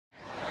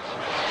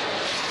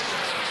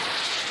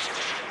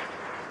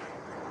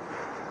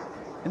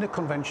In a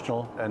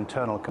conventional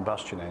internal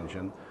combustion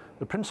engine,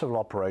 the principle of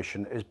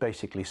operation is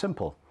basically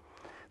simple.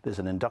 There's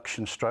an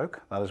induction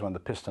stroke, that is when the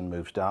piston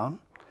moves down,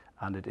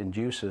 and it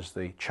induces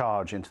the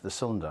charge into the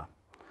cylinder.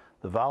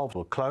 The valve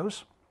will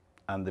close,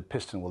 and the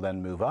piston will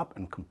then move up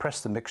and compress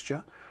the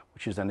mixture,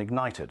 which is then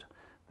ignited.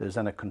 There's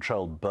then a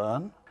controlled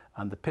burn,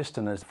 and the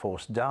piston is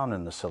forced down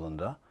in the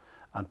cylinder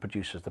and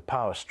produces the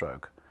power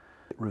stroke.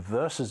 It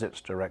reverses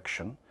its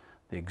direction,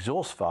 the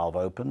exhaust valve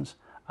opens,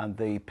 and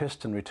the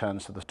piston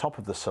returns to the top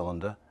of the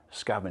cylinder,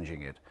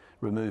 scavenging it,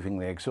 removing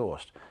the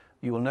exhaust.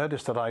 You will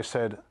notice that I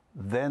said,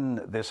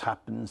 then this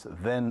happens,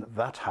 then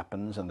that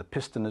happens, and the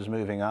piston is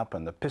moving up,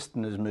 and the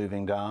piston is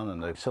moving down,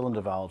 and the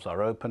cylinder valves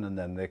are open, and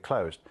then they're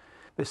closed.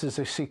 This is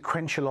a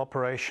sequential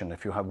operation.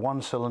 If you have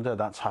one cylinder,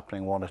 that's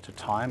happening one at a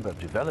time, but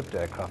developed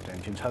aircraft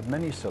engines have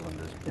many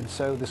cylinders. And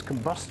so this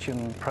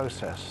combustion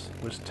process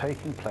was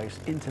taking place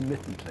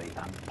intermittently,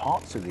 and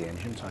parts of the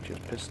engine, such as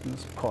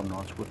pistons,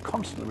 conrods, were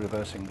constantly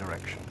reversing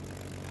direction.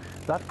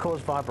 That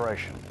caused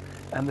vibration.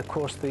 And of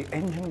course, the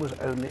engine was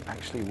only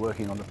actually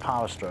working on the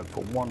power stroke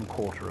for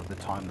 1/4 of the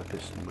time the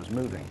piston was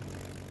moving.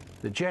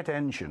 The jet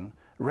engine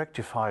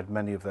rectified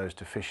many of those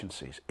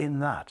deficiencies in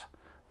that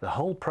the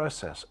whole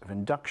process of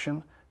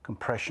induction,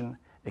 compression,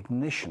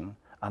 ignition,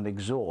 and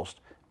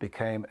exhaust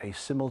became a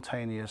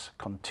simultaneous,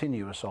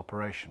 continuous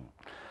operation.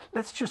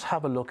 Let's just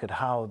have a look at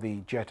how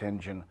the jet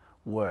engine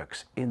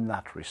works in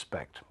that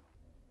respect.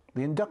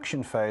 The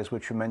induction phase,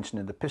 which we mentioned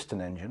in the piston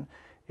engine,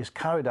 is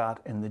carried out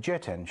in the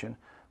jet engine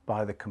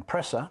by the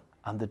compressor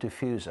and the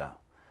diffuser.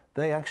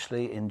 They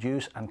actually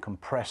induce and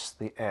compress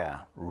the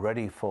air,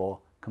 ready for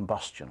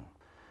combustion.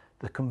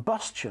 The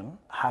combustion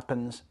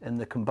happens in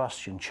the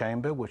combustion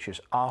chamber, which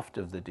is aft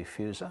of the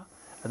diffuser,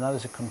 and that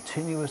is a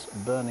continuous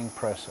burning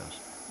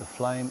process. The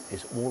flame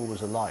is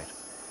always alight.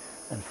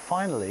 And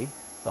finally,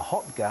 the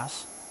hot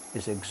gas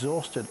is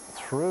exhausted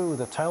through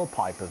the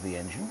tailpipe of the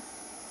engine,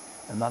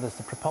 and that is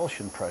the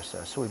propulsion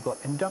process. So we've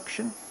got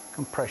induction,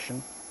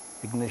 compression,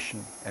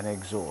 ignition, and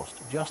exhaust,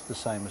 just the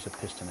same as a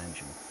piston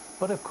engine.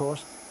 But of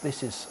course,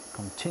 this is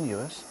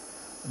continuous.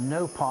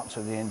 No parts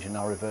of the engine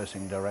are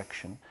reversing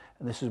direction,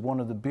 and this is one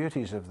of the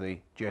beauties of the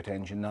jet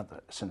engine, that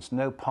since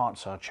no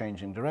parts are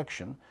changing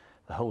direction,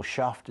 the whole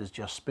shaft is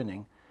just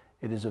spinning.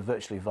 It is a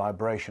virtually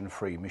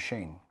vibration-free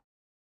machine.